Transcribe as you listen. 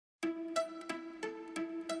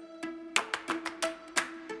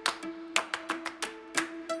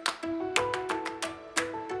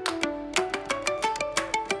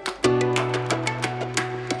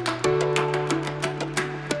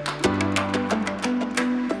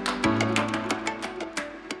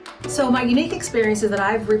So my unique experience is that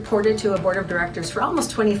I've reported to a board of directors for almost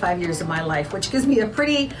 25 years of my life, which gives me a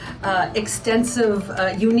pretty extensive,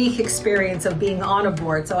 unique experience of being on a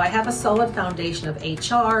board. So I have a solid foundation of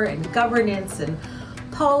HR and governance and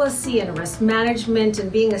policy and risk management, and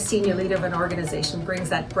being a senior leader of an organization brings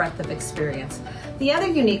that breadth of experience. The other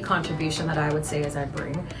unique contribution that I would say I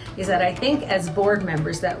bring is that I think as board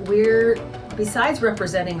members that we're, besides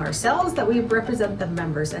representing ourselves, that we represent the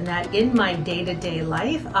members, and that in my day-to-day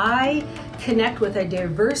life I connect with a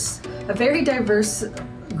very diverse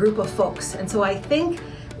group of folks. And so I think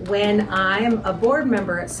when I'm a board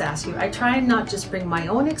member at SASCU, I try and not just bring my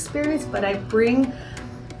own experience, but I bring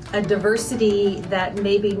a diversity that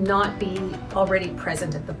maybe not be already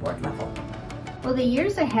present at the board level. Well, the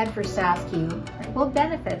years ahead for SASCU will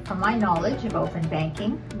benefit from my knowledge of open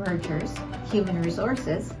banking, mergers, human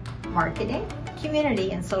resources, marketing,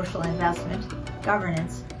 community and social investment,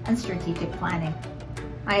 governance, and strategic planning.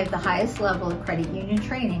 I have the highest level of credit union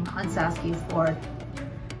training on SASCU's board.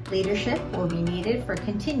 Leadership will be needed for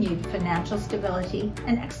continued financial stability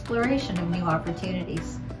and exploration of new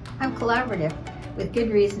opportunities. I'm collaborative, with good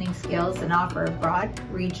reasoning skills, and offer a broad,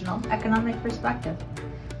 regional, economic perspective.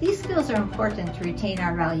 These skills are important to retain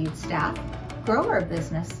our valued staff, grow our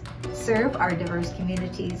business, serve our diverse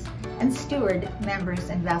communities, and steward members'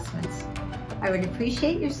 investments. I would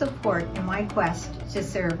appreciate your support in my quest to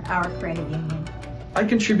serve our credit union. I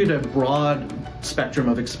contribute a broad spectrum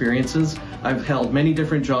of experiences. I've held many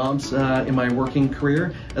different jobs in my working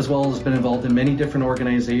career, as well as been involved in many different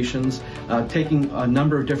organizations, taking a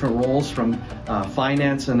number of different roles from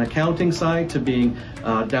finance and accounting side to being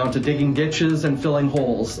down to digging ditches and filling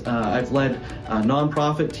holes. I've led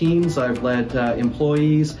nonprofit teams, I've led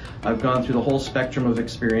employees, I've gone through the whole spectrum of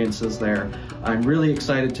experiences there. I'm really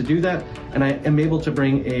excited to do that, and I am able to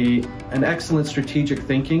bring an excellent strategic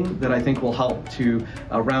thinking that I think will help to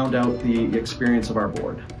round out the experience of our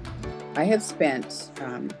board. I have spent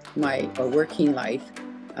my working life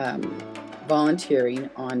volunteering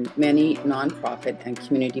on many nonprofit and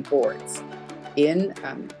community boards. In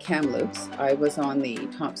Kamloops, I was on the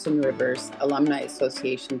Thompson Rivers Alumni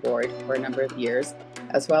Association board for a number of years,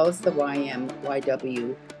 as well as the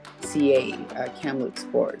YMYWCA Kamloops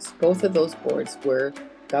boards. Both of those boards were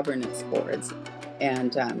governance boards,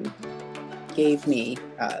 and gave me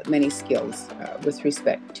many skills with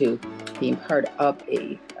respect to being part of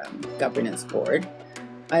a governance board.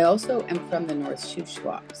 I also am from the North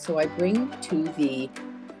Shuswap, so I bring to the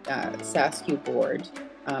SASCU board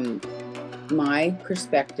my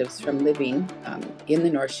perspectives from living in the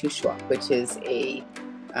North Shuswap, which is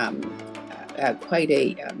quite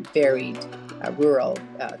a varied rural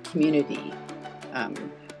community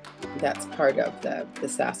that's part of the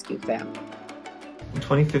SASCU family. In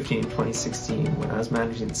 2015 and 2016, when I was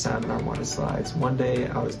managing the Salmon Armada slides, one day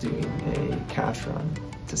I was doing a cash run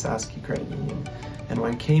to SASCU Credit Union. And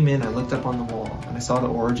when I came in, I looked up on the wall and I saw the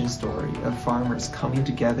origin story of farmers coming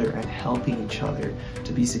together and helping each other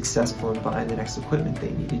to be successful in buying the next equipment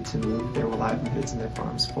they needed to move their livelihoods and their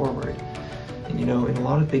farms forward. And you know, in a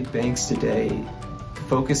lot of big banks today, the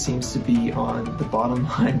focus seems to be on the bottom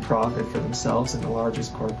line profit for themselves and the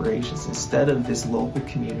largest corporations instead of this local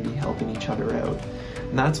community helping each other out.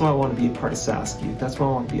 And that's why I want to be a part of SASCU. That's why I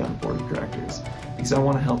want to be on the board of directors, because I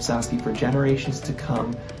want to help SASCU for generations to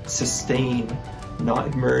come sustain,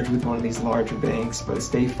 not merge with one of these larger banks, but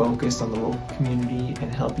stay focused on the local community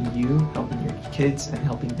and helping you, helping your kids, and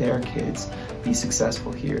helping their kids be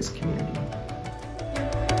successful here as a community.